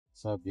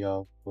What's up,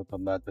 y'all?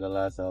 Welcome back to the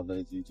Last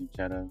Village YouTube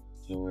channel.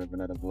 So we have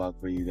another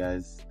vlog for you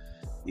guys.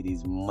 It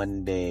is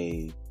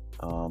Monday.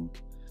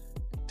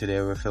 Today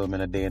we're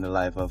filming a day in the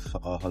life of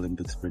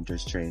Olympic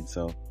sprinters train.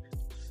 So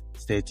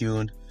stay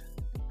tuned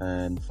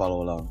and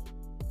follow along.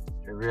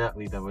 Every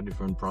athlete have a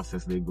different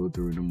process they go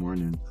through in the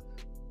morning,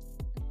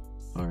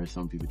 or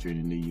some people train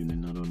in the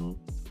evening. I don't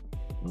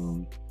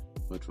know.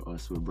 But for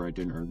us, we're bright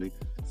and early,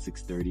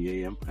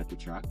 6:30 a.m. at the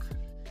track,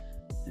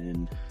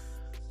 and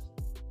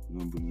we're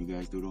gonna bring you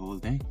guys through the whole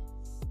thing.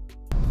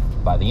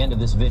 By the end of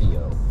this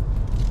video,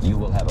 you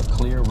will have a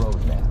clear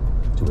roadmap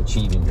to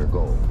achieving your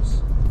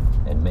goals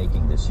and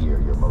making this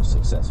year your most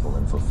successful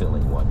and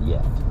fulfilling one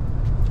yet.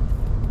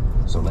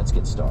 So let's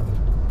get started.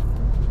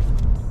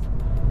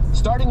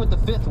 Starting with the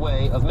fifth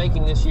way of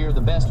making this year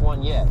the best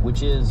one yet,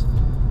 which is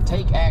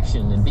take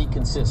action and be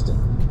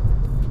consistent.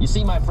 You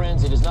see, my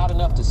friends, it is not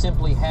enough to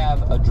simply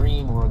have a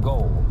dream or a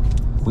goal.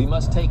 We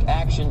must take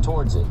action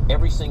towards it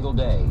every single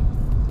day.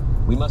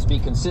 We must be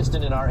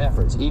consistent in our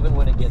efforts, even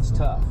when it gets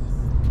tough,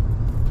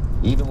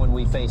 even when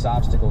we face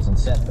obstacles and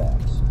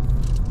setbacks.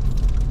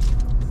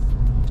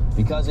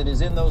 Because it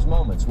is in those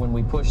moments when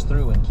we push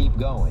through and keep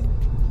going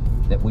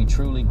that we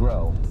truly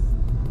grow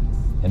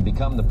and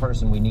become the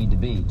person we need to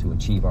be to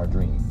achieve our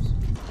dreams.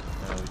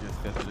 We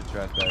just got to the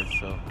track, guys,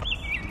 so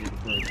you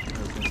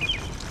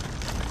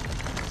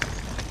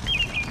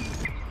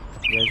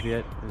guys see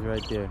it? It's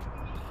right there.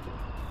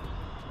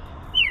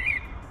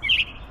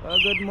 Well,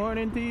 good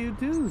morning to you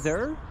too,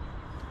 sir.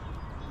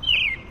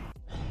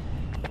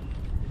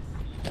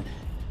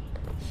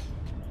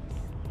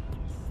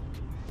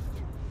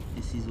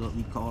 This is what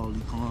we call the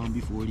calm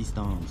before the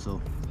storm.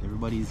 So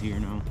everybody's here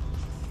now.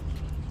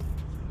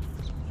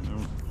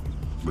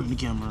 Bring the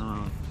camera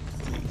around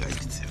so you guys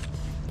can see it.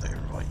 There,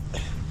 right.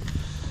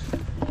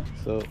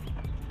 So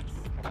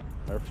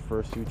our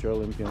first future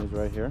Olympian is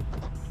right here.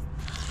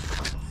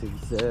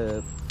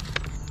 Success.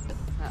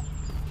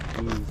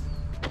 He's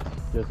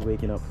just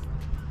waking up,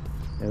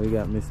 and we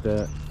got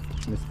Mr.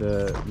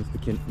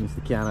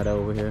 Canada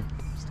over here.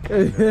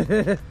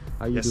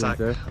 How you doing,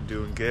 sir? I'm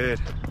doing good.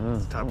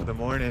 It's top of the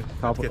morning.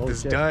 Let's get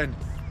this shit. done.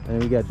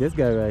 And we got this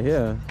guy right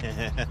here.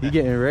 He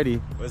getting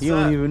ready. What's he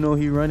don't even know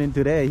he running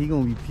today. He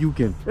gonna be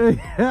puking.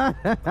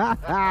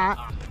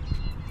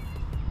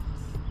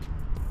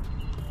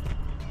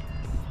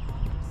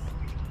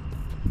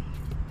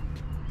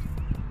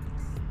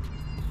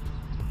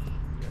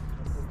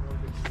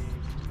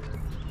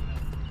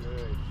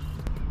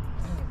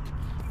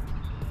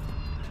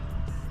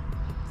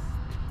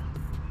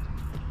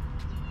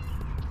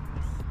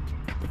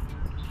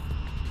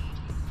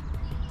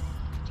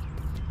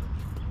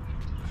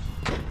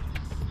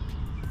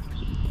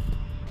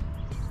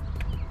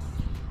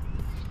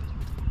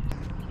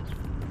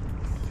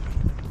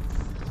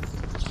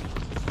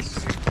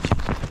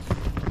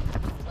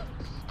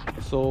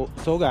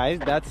 So guys,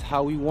 that's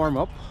how we warm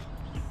up.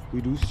 We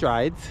do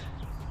strides.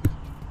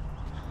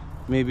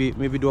 Maybe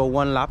do a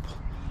one lap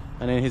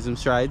and then hit some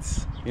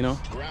strides, you know.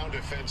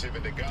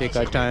 Take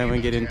our time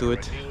and get into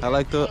it. I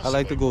like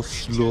to go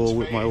slow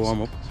with my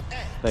warm up.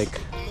 Like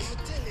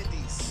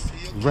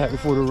right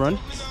before the run,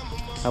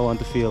 I want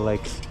to feel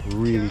like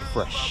really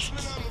fresh.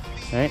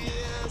 Right?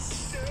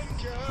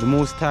 The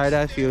most tired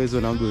I feel is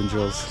when I'm doing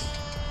drills.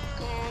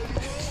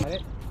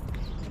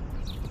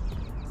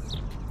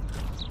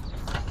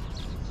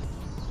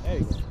 There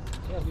you go.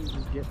 Yeah, if you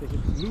just get the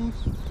hips loose,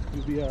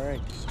 you'll be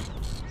alright.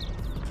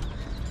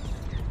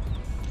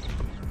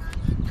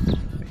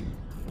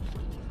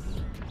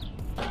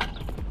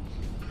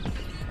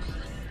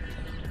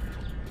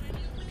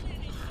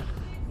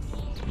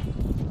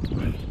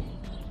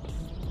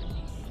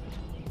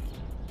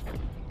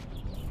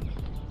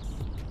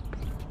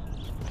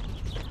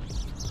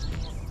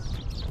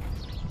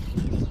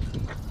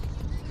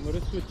 I'm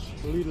gonna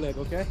switch the lead leg,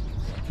 okay?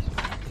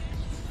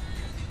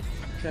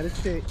 Try to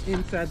stay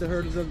inside the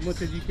hurdles as much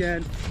as you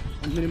can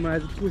and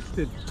minimize the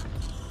twisted.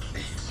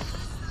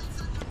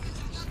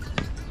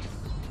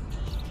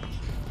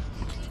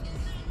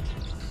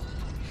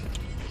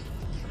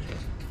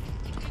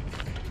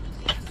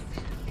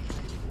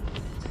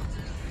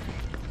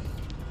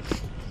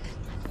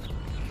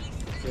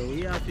 So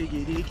we are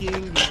piggy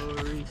king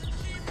glory.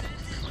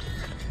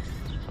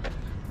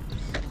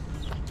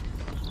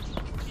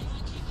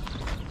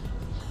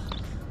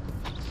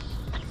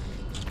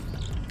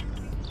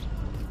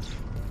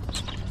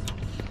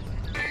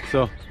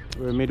 So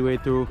we're midway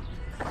through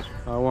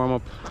our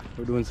warm-up.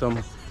 We're doing some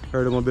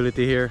hurdle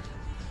mobility here.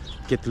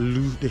 Get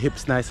the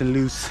hips nice and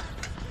loose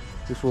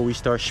before we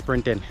start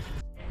sprinting.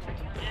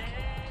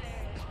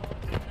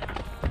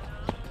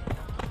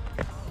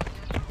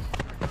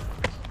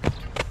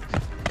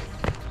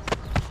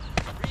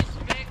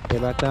 Stay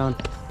back down.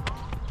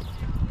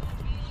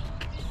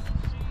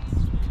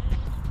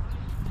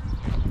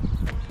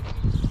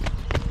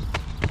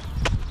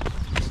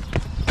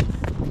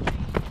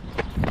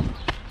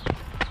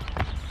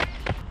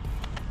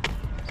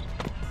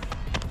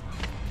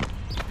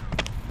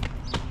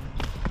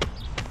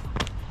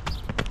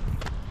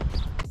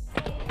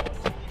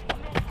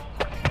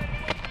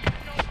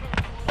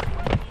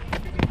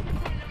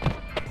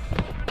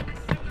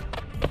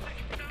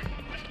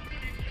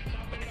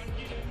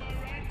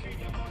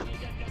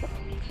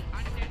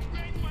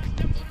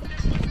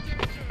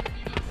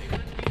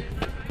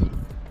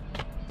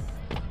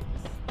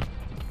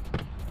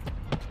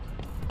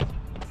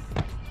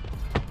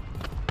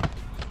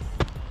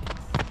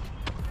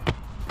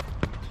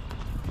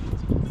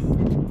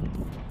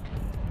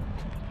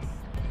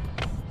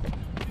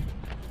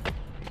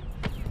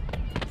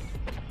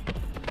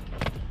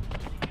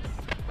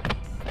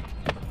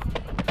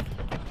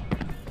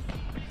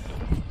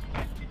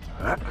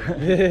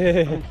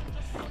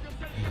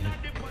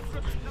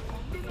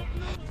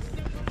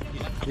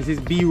 This is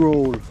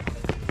B-roll.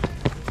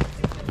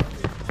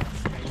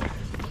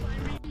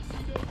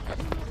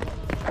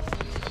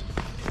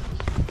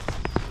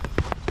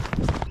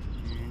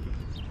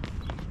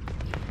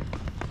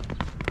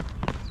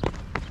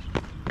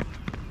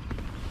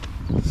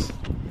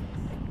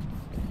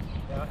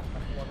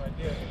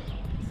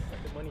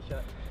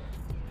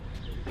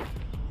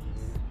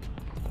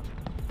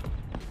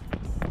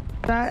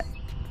 That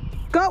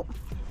go.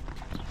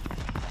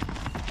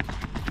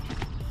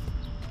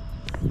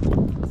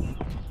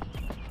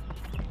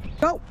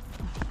 Go.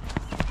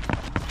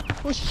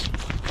 Push.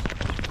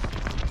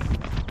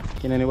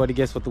 Can anybody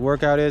guess what the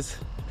workout is?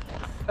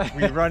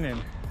 We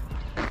running.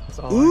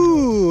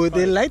 Ooh,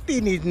 the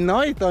lighting is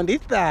nice on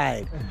this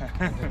side.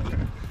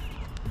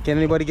 Can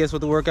anybody guess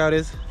what the workout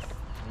is?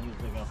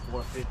 Using a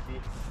 450.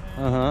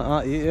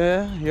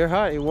 Yeah, you're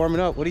hot. You're warming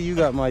up. What do you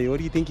got, Mayu? What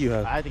do you think you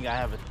have? I think I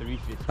have a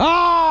 350.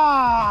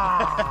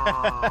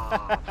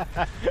 Ah!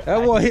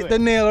 That boy hit the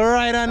nail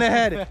right on the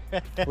head.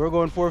 We're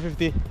going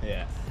 450.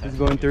 Yeah. He's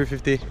going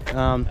 350.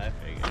 I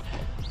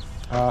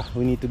figured.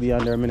 We need to be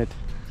under a minute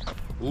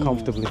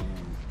comfortably.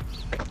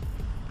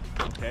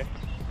 Okay.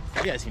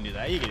 You guys can do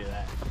that. You can do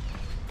that.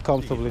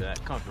 Comfortably. You can do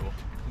that. Comfortable.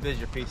 There's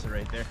your pacer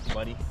right there,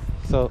 buddy.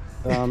 So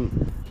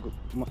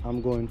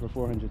I'm going for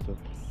 400. So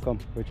come,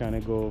 we're trying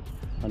to go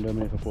under a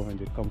minute for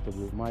 400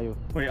 comfortably. Mayu.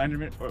 Wait, under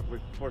minute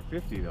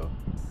 450 though.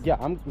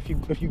 Yeah,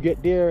 if you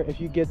get there, if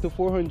you get to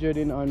 400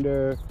 in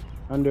under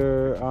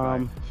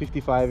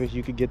 55, if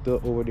you could get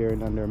to over there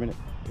in under a minute,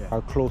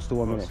 or close to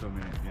 1 minute. Close to a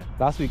minute, yeah.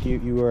 Last week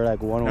you were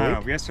like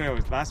 108. No,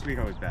 last week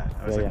I was bad.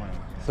 I was like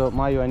 108. So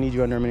Mayu, I need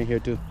you under a minute here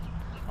too.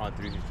 On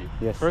 350.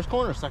 Yes. First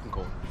cone or second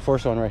cone?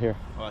 First one right here.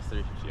 Oh, that's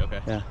 350.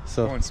 Okay. Yeah.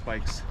 So Going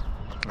spikes.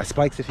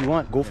 spikes if you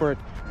want, go for it.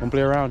 Don't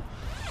play around.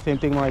 Same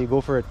thing, Mayu,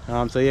 go for it.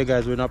 So yeah,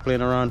 guys, we're not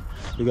playing around.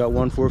 We got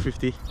one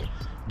 450.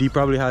 D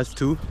probably has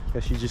two,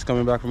 because she's just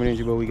coming back from an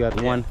injury, but we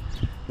got one.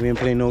 We ain't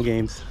playing no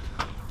games.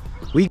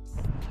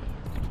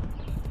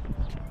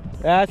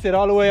 That's it,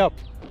 all the way up.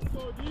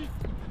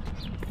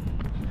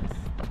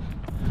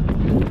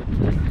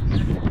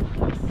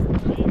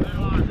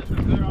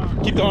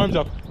 Keep the arms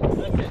up. That's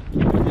it.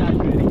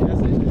 Exactly.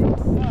 That's it.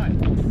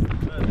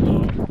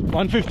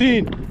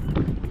 115.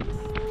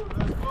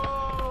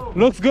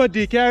 Looks good,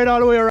 D. Carry it all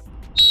the way around.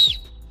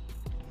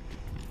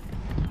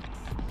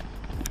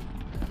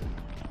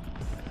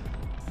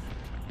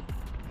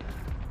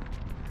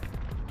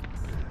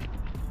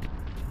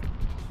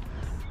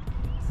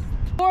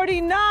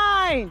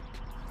 $49,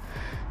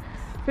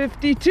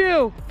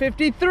 $52,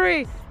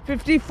 $53,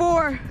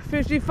 $54,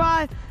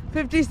 $55,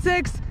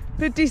 $56,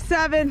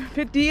 $57,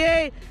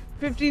 $58,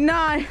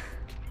 $59.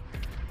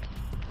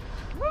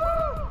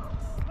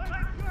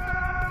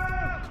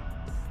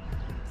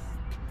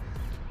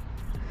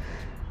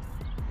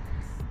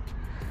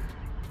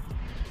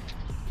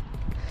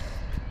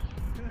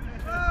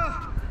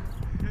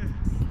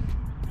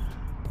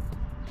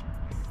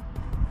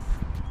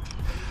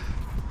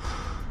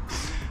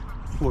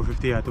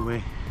 $450 out the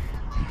way.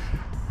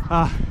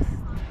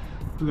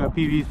 We got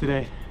PBs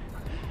today.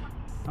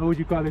 How would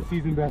you call it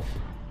season best?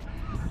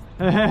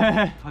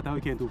 I thought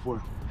we can't do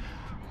 4.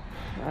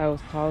 I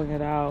was calling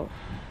it out.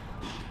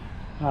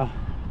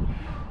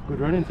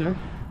 Good running, sir.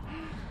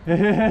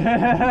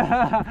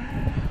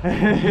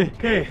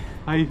 Okay,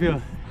 how you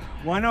feel?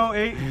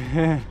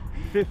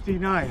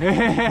 108.59.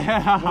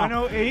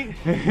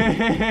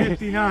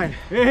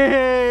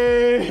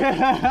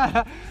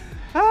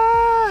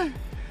 108.59.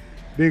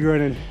 Big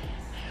running.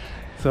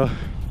 So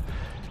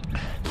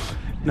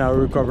now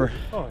we recover.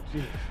 Oh,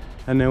 geez.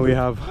 And then we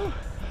have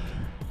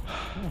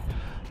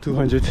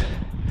 200.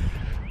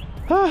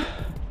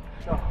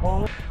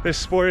 This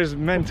sport is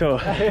mental.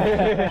 So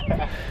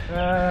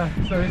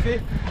you see,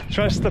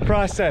 Trust the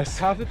process.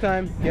 half the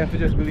time you have to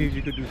just believe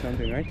you could do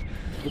something, right?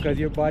 Because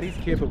your body's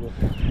capable.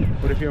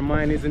 But if your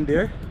mind isn't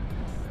there,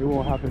 it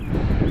won't happen.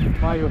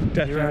 Mayu,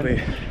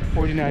 Definitely.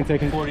 49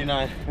 seconds.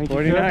 49. Thank you,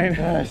 49.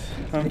 sir. Yes.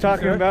 I'm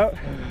talking about.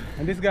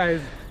 And this guy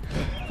is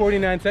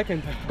 49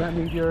 seconds. That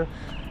means you're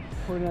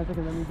 49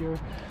 seconds. That means you're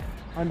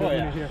under a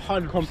minute here.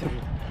 100%.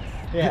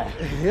 Yeah.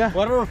 Yeah.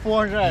 Whatever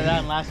 400 I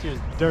ran last year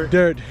was dirt.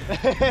 Dirt.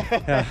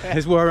 Yeah.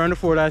 This was around the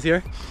 4 last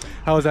year.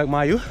 I was like,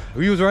 Mayu.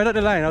 We was right at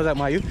the line. I was like,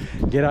 Mayu,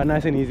 get out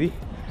nice and easy.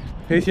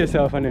 Pace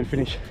yourself and then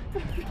finish.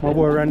 My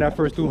boy ran that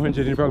first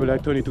 200 in probably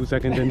like 22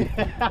 seconds and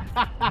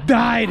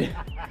died.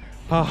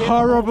 A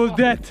horrible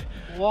death.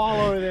 Wall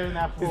over there in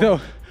that 4.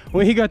 So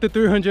when he got to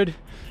 300,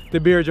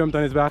 the bear jumped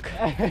on his back.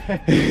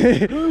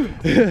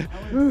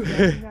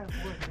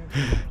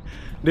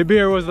 The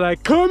bear was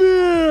like, come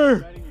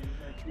here!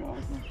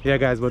 Yeah,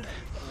 guys, but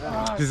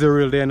this is a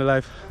real day in the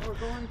life.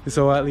 This is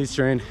how athletes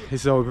train.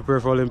 This is how we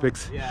prepare for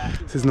Olympics.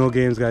 This is no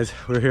games, guys.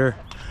 We're here.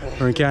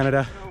 We're in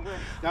Canada.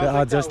 The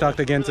odds are stacked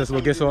against us.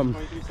 Well, guess what?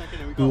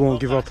 We won't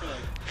give up.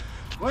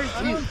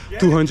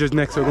 200s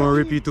next. We're going to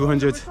repeat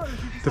 200s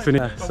to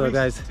finish. So,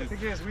 guys,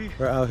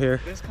 we're out here.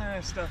 This kind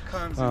of stuff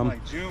comes in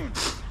like June.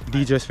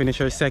 D just finished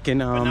her second.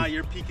 But now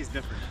your peak is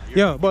different.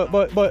 Yeah,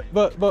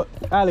 but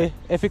Ali,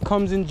 if it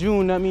comes in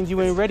June, that means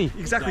you ain't ready.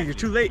 Exactly, you're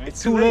too late.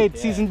 It's Too late.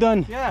 Season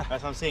done. Yeah.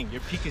 That's what I'm saying.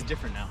 Your peak is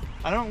different now.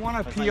 I don't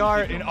want a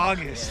PR in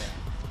August.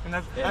 And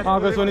that's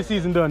August when the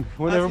season done,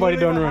 when everybody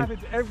done run.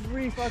 Happens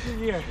every fucking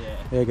year.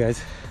 Yeah,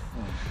 guys,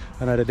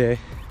 another day.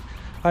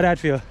 How'd that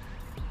feel?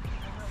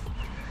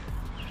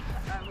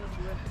 I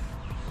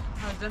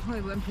was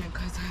definitely limping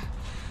because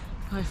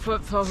my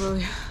foot felt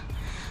really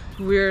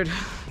weird.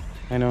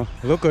 I know.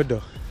 It looked good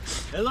though.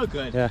 It looked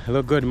good. Yeah, it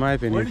looked good in my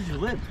opinion. Where did you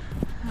limp?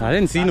 I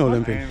didn't see no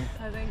limping.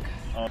 I think.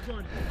 Oh.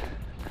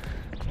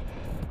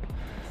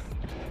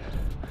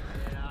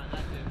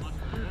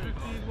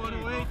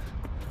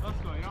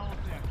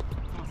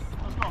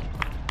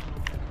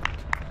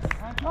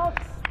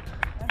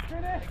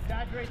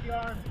 Exaggerate the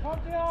arm.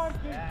 Pump the arm.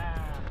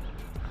 Yeah.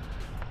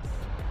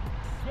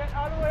 Get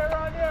out of the way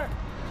around here.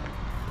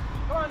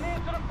 Come on, knees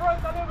to the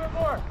front a little bit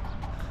more.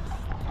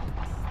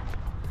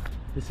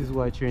 This is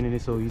why training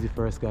is so easy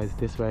for us guys,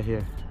 this right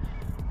here.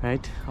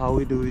 Right? All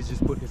we do is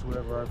just put this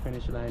wherever our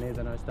finish line is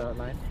and our start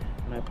line.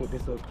 And I put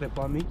this little clip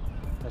on me.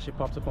 That shit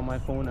pops up on my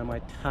phone and my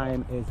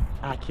time is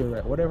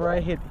accurate. Whatever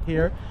I hit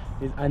here,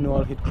 is I know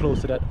I'll hit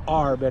close to that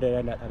or better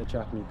than that at a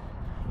track meet.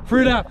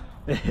 Free lap!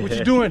 What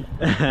you doing?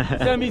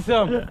 Send me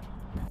some!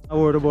 I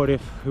worried about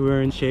if we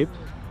were in shape.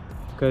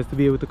 Because to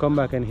be able to come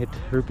back and hit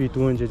repeat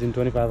 200 in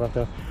 25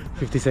 after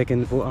 50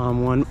 seconds for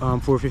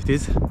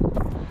 450s.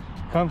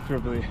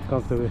 Comfortably.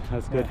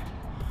 That's good.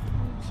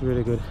 It's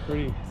really good.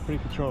 Pretty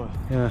controlled.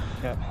 Yeah.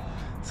 Yeah.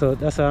 So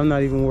that's why I'm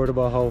not even worried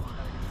about how,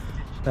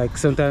 like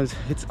sometimes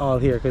it's all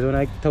here. Because when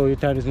I told you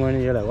time this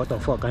morning, you're like, what the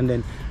fuck? And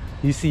then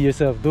you see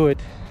yourself do it,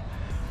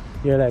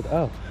 you're like,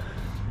 oh.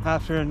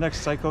 After the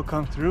next cycle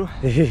come through,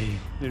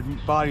 your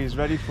body is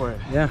ready for it.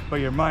 Yeah. But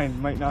your mind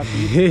might not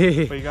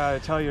be. But you gotta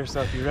tell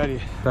yourself you're ready.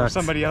 Or Facts.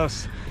 somebody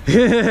else.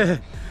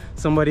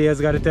 Somebody else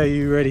got to tell you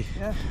you're ready.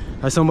 Yeah.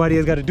 Or somebody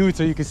else got to do it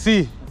so you can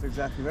see. That's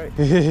exactly right.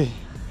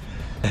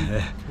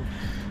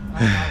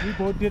 We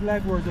both did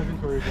like words of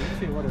encouragement.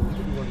 Say whatever.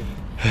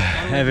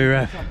 Heavy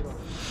rep.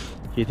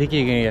 You think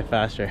you're gonna get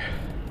faster,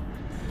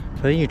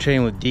 but then you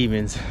train with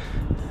demons.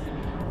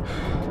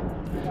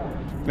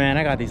 Man,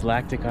 I got these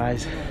lactic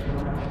eyes.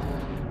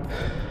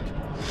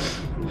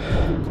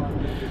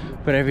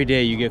 But every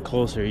day you get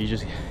closer. You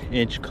just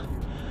inch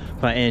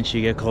by inch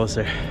you get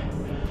closer.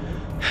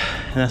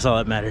 And that's all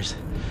that matters.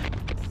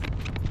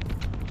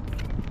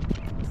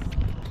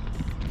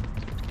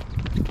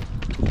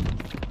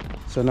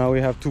 So now we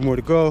have 2 more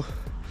to go.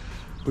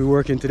 We're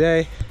working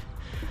today.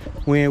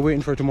 We ain't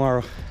waiting for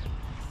tomorrow.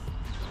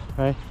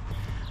 Right?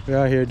 We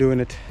are here doing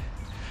it.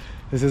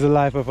 This is the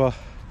life of a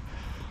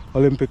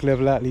Olympic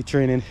level athlete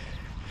training.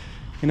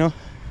 You know?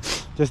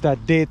 Just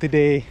that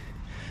day-to-day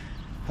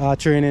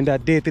training,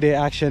 that day-to-day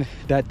action,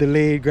 that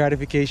delayed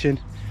gratification.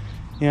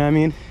 You know what I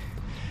mean?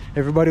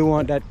 Everybody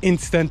wants that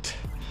instant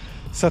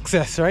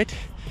success, right?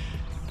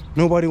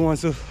 Nobody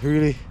wants to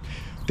really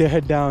put their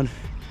head down,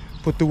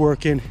 put the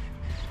work in,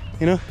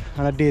 you know,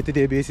 on a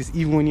day-to-day basis.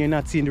 Even when you're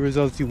not seeing the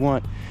results you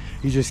want,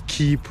 you just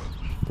keep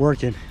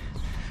working.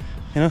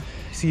 You know,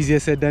 it's easier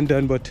said than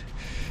done, but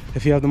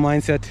if you have the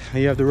mindset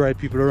and you have the right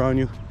people around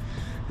you,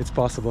 it's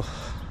possible.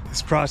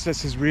 This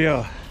process is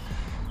real.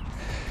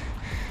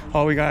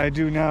 All we gotta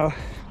do now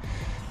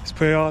is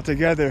put it all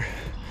together,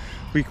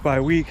 week by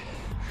week,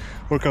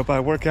 workout by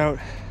workout,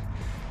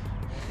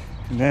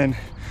 and then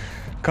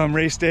come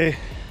race day,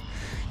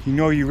 you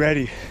know you're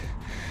ready.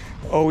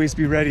 Always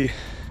be ready,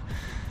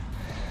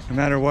 no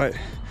matter what.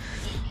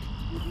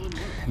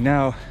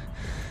 Now,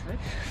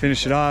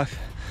 finish it off.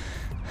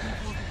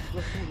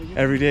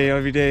 Every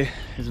day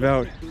is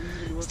about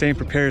staying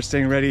prepared,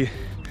 staying ready,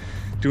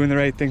 doing the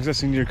right things,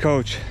 listening to your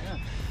coach.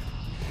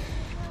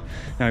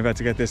 Now I'm about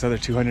to get this other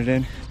 200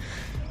 in.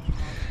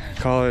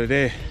 Call it a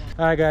day.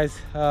 All right,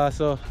 guys.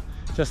 So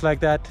just like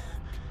that,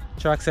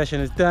 track session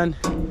is done.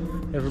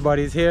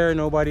 Everybody's here.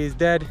 Nobody is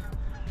dead.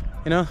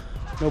 You know,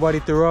 nobody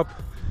threw up,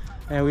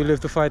 and we live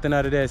to fight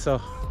another day.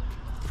 So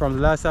from the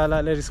Last Island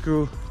Athletics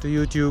crew to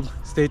YouTube,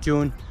 stay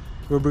tuned.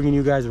 We're bringing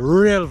you guys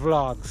real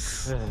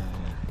vlogs.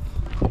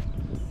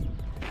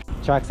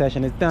 Track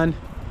session is done.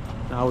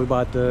 Now we're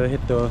about to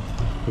hit the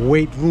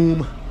weight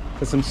room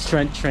for some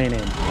strength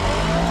training.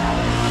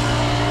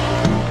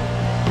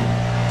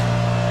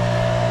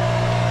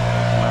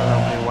 My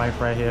lovely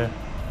wife right here,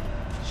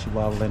 she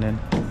wobbling in.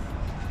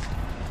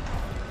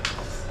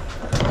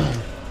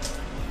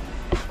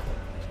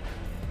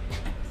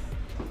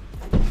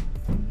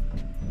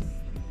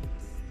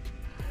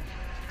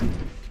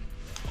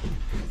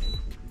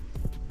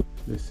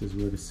 This is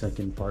where the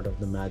second part of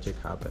the magic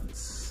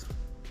happens.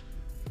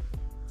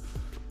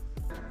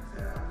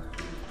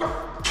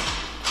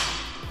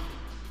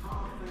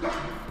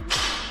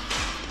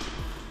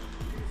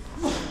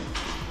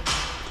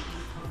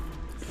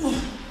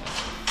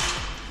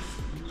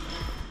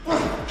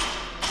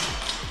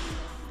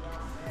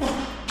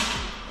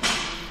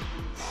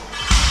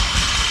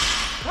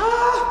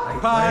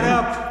 Powered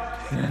up!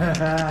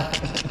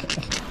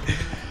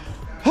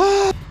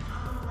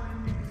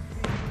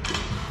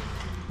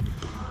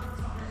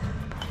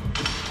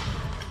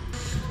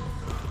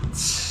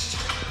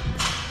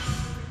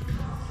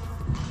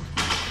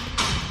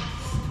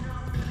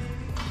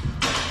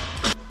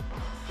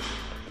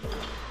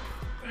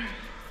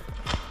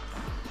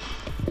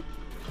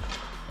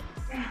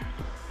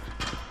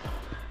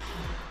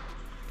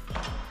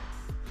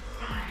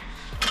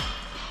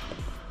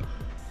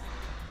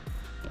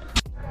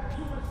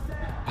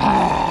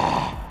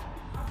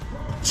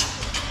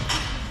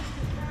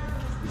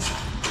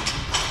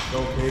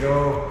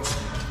 go.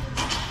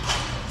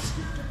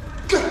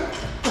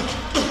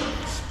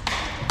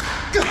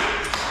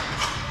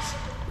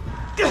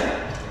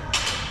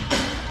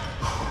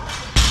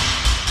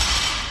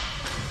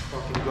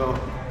 Fucking go.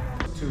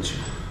 2,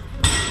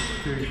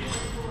 3.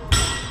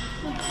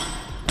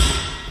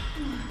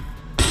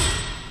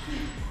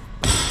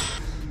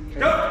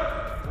 Go!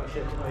 Oh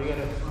shit, oh, you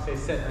gotta say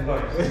set and go.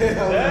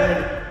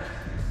 Set.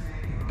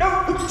 Go!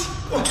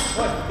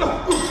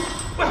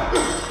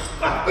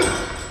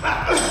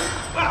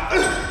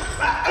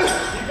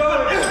 Keep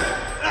going.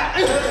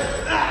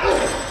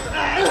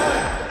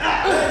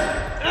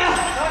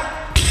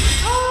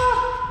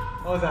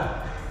 What was that?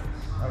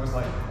 I was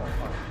like, oh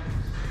fuck.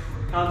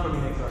 Count for me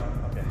next one.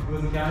 Okay. You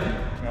wasn't counting?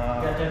 You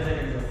got 10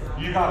 seconds left.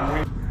 You got me.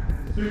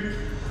 3,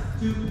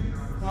 2,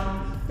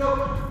 1, go!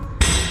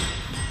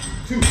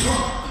 2, 3,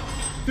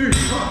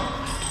 4,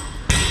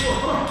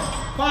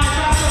 5,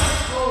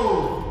 oh!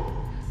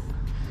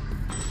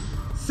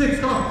 6,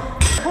 come on.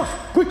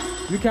 Quick!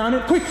 You count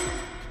it, quick!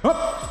 Up,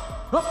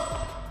 up,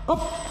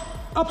 up,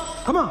 up,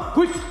 come on,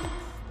 quick!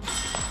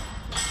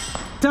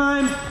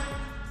 Time!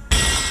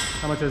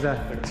 How much was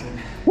that? 13.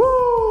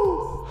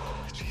 Woo!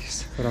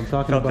 Jeez. What I'm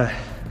talking Felt about. that.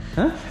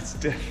 Huh? It's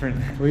different.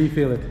 Where you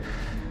feel it?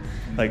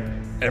 Like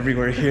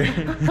everywhere here.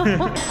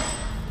 Come on.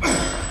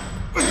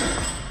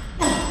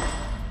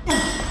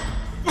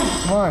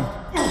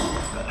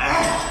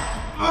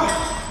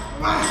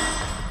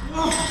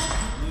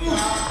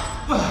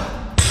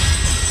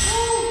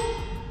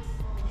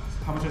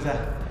 How much was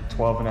that?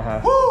 12 and a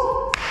half.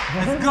 Woo!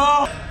 Let's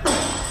go!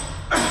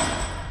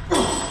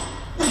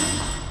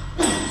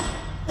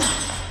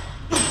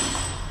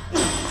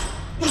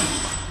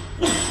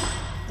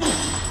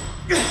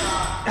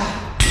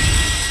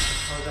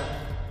 How was that?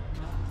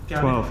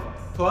 12.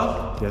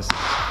 12? Yes.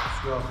 Let's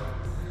go.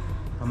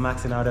 I'm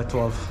maxing out at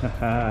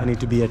 12. I need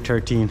to be at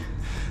 13.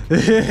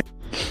 This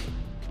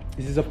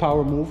is a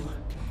power move.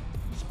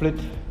 Split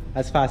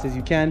as fast as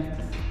you can,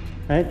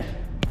 right?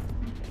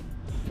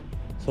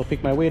 So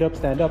pick my weight up,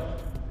 stand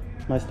up,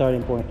 my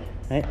starting point,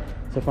 right?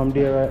 So from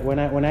there, when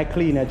I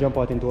clean, I jump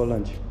out into a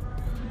lunge.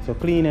 So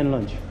clean and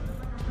lunge.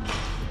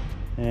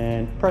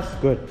 And press,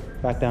 good,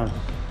 back down.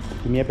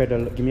 Give me a better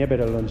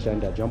lunge than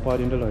that. Jump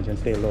out in the lunge and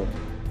stay low.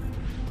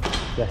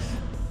 Yes,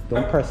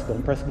 don't press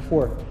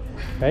before,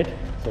 right?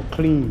 So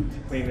clean.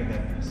 Clean and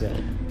then press. Yeah,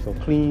 so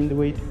clean the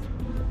weight.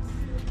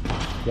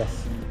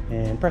 Yes,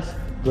 and press,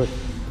 good.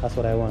 That's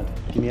what I want.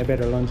 Give me a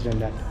better lunge than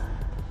that.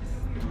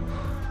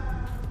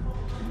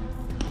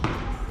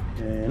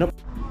 And up.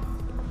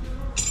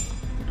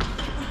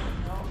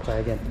 Try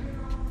again.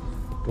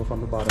 Go from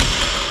the bottom.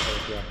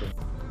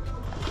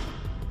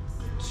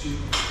 2.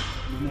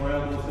 More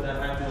elbows to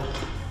that ankle.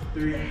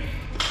 3.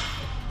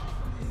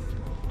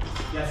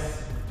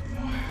 Yes.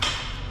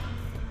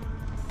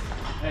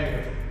 There you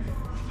go.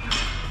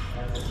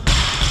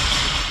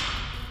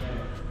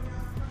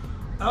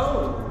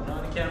 Oh,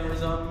 now the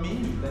camera's on me.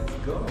 Let's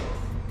go.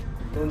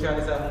 Don't try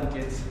this at home,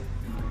 kids.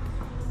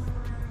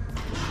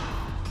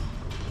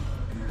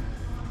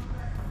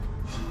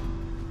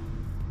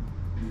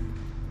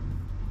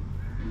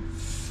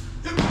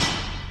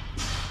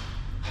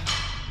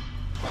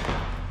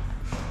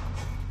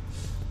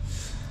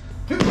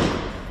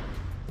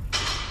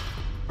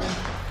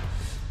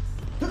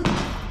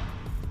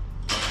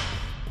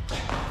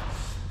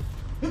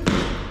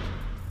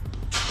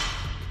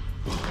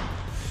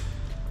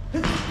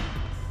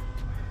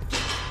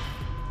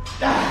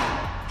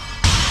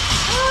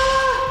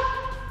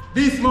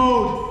 Beast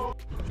mode!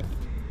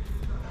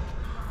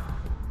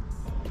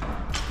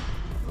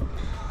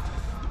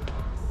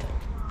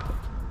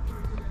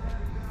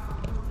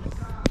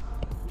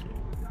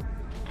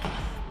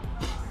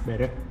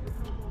 Better.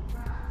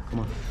 Come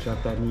on,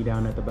 drop that knee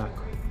down at the back.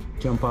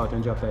 Jump out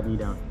and drop that knee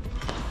down.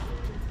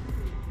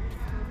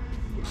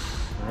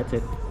 That's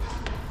it.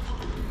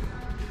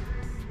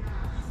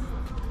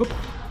 Oop.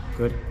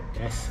 Good.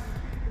 Yes.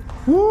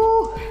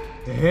 Woo!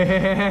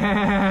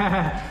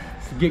 Yeah.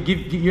 Give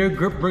your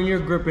grip, bring your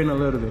grip in a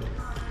little bit.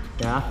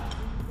 Yeah.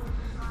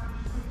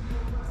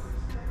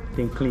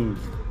 Then clean.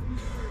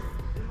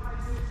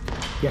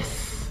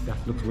 Yes, that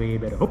looks way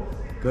better. Oh,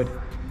 good.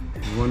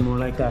 One more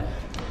like that.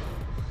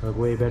 Look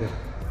way better.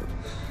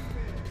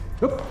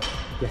 Up.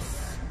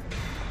 Yes.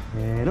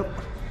 And up.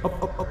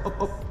 Up, up, up,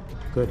 up, up.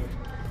 Good.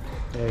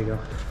 There you go.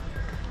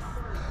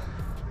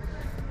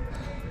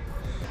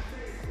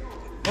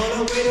 Hold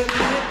up, wait a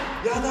minute.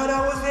 Y'all thought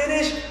I was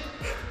finished?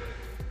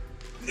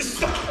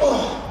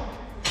 Oh.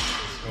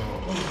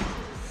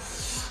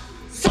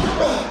 Let's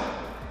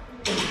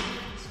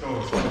go.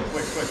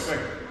 Quick. That's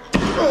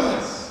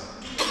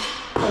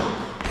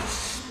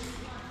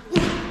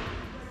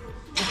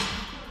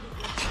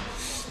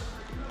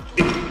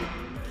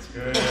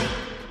good.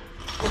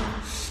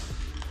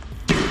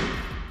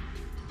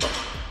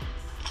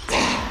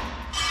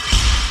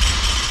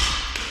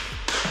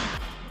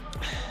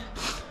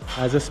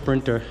 As a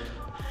sprinter,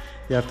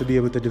 you have to be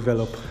able to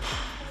develop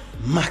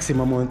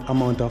maximum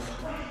amount of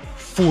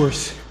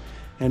force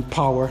and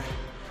power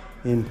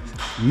in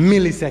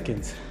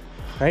milliseconds.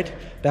 right?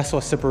 That's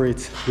what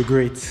separates the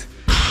greats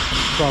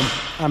from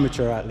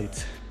amateur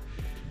athletes.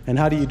 And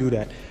how do you do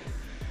that?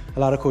 A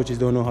lot of coaches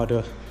don't know how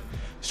to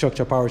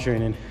structure power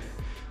training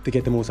to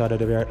get the most out of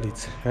their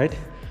athletes, right?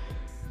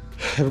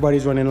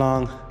 Everybody's running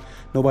long,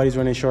 nobody's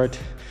running short,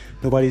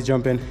 nobody's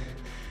jumping,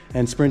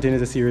 and sprinting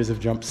is a series of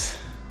jumps.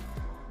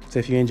 So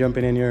if you ain't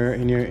jumping in your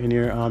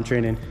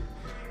training,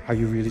 are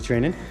you really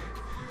training?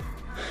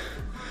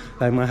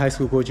 Like my high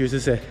school coach used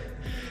to say,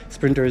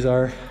 sprinters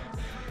are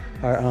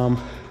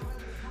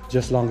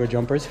just longer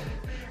jumpers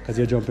because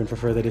you're jumping for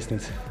further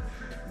distance.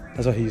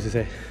 That's what he used to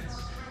say.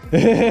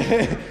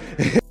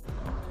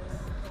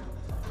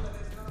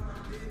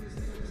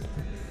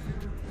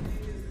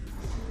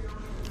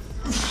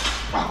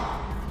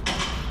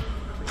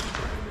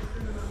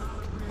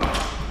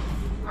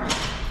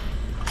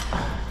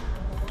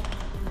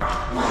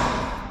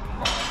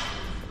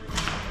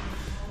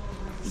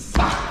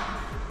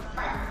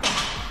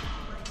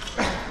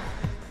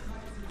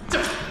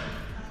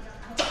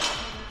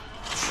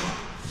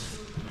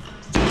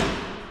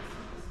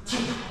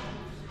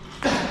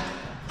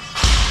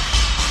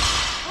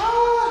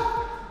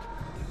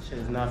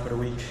 Not for the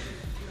weak.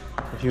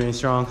 If you ain't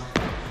strong,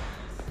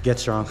 get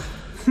strong.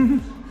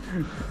 Who's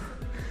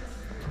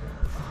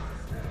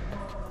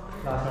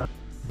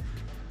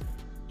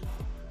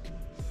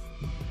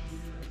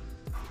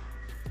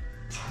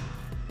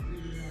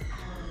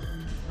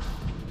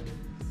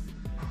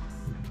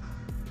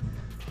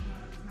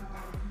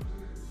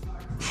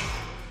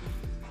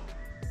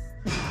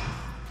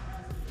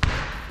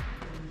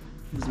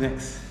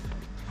next?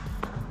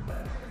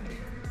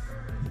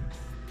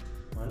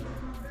 1,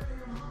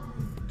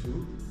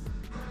 2,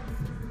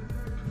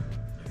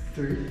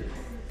 3,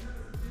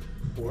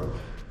 4,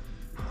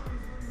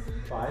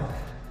 5,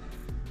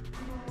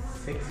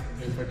 6,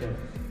 aim for 10,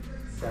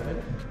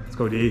 7. Let's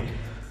go D.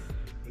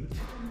 8,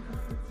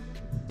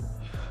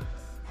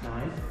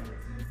 9.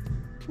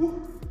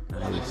 Woo.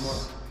 Nice. One more.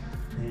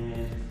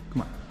 And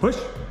Come on, push.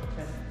 10.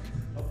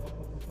 Up.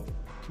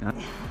 Yeah.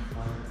 1,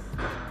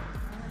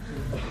 2, 3,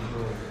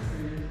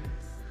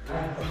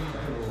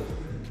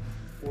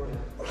 4,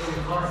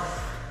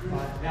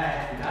 5,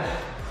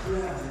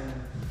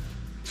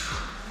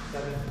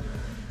 7,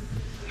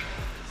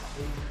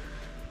 8,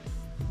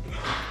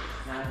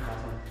 9,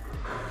 last one.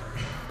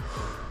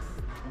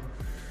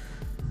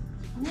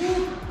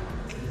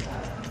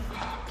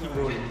 Keep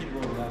rolling, keep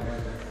rolling.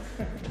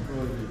 Keep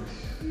rolling.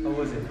 How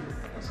was it?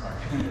 That's hard.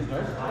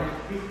 That's hard?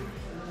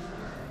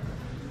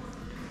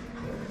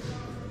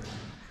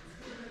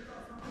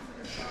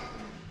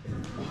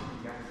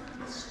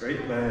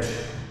 Straight leg.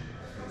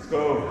 Let's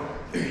go.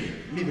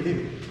 Leave it, leave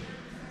it.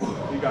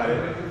 You got it.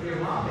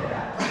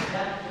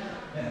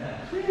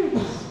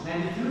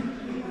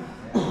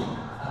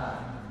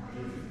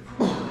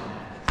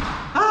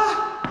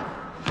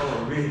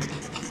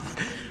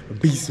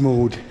 Beast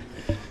mode.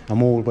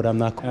 I'm old, but I'm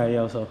not. Alright,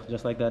 yo, so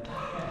just like that,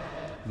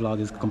 vlog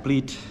is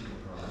complete.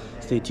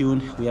 Stay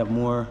tuned. We have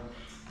more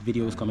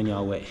videos coming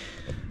your way.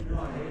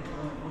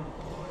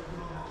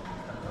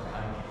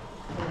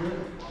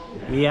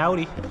 We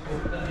outie.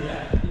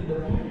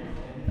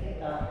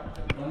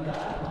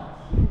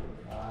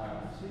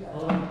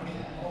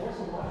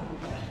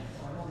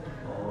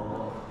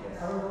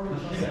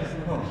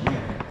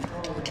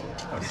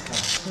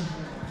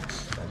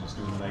 Just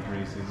doing leg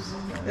races.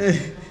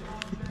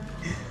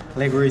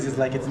 Leg raises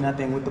like it's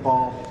nothing with the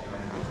ball.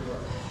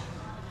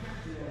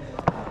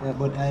 Yeah,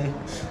 but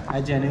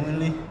I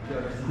genuinely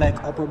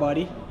like upper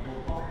body.